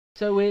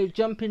So we're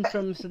jumping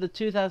from the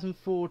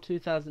 2004,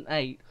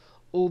 2008,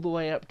 all the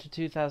way up to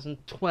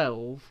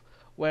 2012,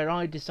 where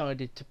I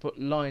decided to put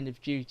Line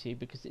of Duty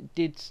because it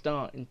did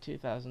start in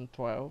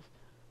 2012.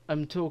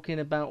 I'm talking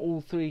about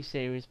all three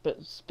series,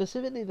 but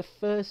specifically the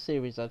first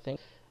series. I think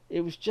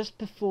it was just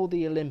before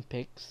the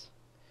Olympics,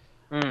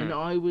 and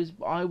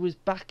Mm. I was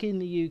back in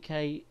the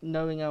UK,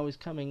 knowing I was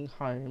coming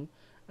home,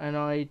 and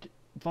I'd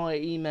via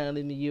email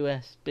in the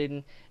US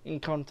been in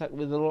contact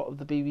with a lot of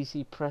the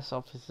BBC press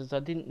officers. I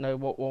didn't know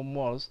what one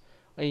was.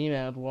 I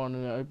emailed one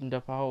and it opened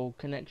up a whole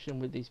connection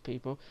with these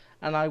people,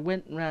 and I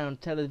went round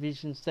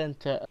Television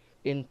Centre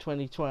in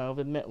 2012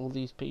 and met all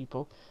these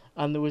people.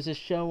 And there was a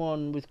show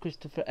on with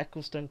Christopher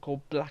Eccleston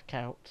called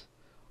Blackout,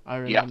 I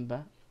Yeah,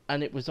 remember,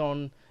 and it was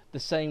on the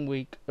same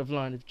week of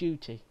Line of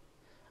Duty.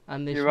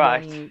 And you're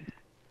right.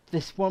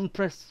 this one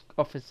press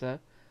officer,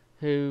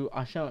 who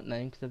I shan't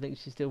name because I think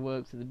she still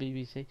works at the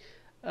BBC,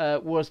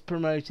 was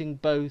promoting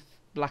both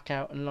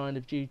Blackout and Line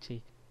of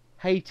Duty.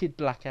 Hated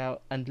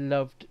Blackout and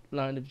loved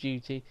Line of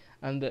Duty,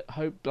 and that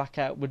hoped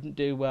Blackout wouldn't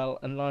do well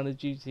and Line of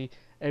Duty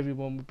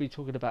everyone would be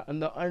talking about.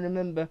 And I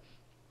remember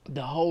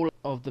the whole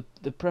of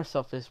the press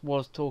office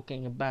was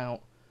talking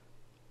about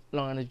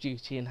Line of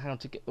Duty and how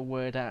to get the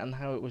word out and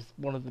how it was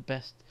one of the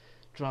best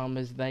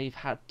dramas they've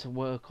had to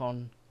work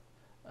on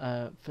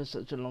for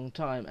such a long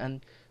time,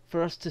 and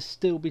for us to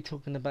still be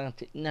talking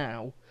about it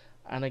now,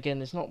 and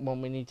again, it's not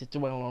one we need to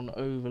dwell on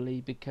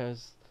overly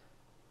because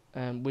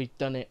we've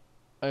done it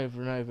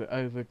over and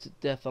over to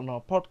death on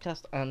our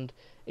podcast, and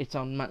it's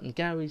on Matt and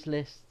Gary's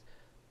list.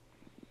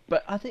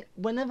 But I think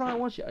whenever I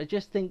watch it, I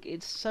just think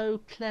it's so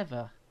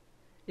clever.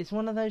 It's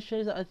one of those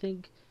shows that I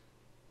think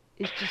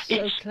is just so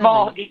It's clever.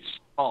 smart. It's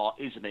smart,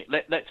 isn't it?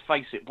 Let's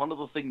face it. One of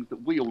the things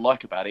that we all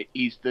like about it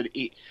is that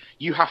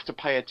you have to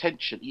pay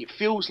attention. It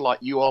feels like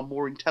you are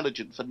more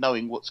intelligent for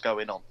knowing what's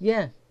going on.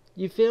 Yeah,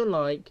 you feel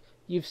like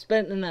you've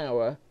spent an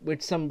hour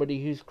with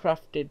somebody who's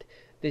crafted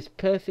this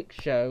perfect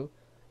show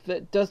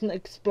that doesn't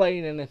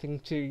explain anything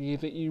to you,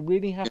 that you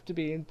really have to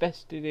be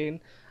invested in,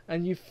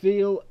 and you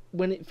feel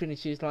when it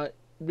finishes like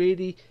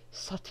really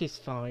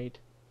satisfied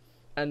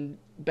and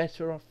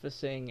better off for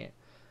seeing it.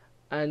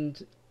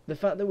 And the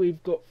fact that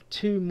we've got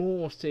two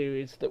more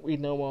series that we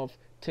know of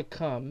to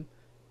come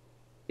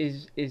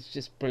is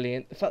just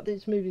brilliant. The fact that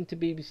it's moving to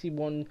BBC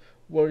One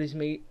worries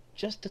me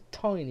just a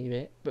tiny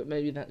bit, but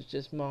maybe that's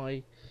just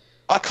I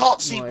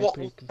can't see my what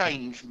will preconception.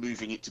 change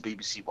moving it to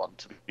BBC One.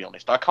 To be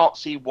honest, I can't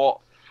see what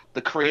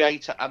the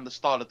creator and the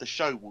style of the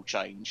show will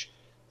change,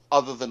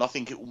 other than I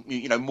think it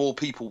will, more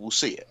people will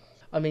see it.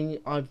 I mean,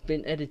 I've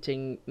been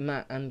editing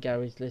Matt and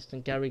Gary's list,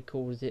 and Gary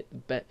calls it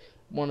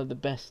one of the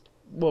best.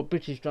 Well,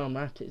 British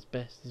drama at its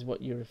best is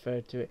what you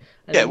referred to it,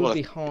 and Yeah, it would well,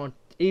 be hard.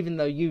 Even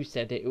though you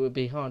said it, it would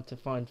be hard to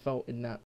find fault in that.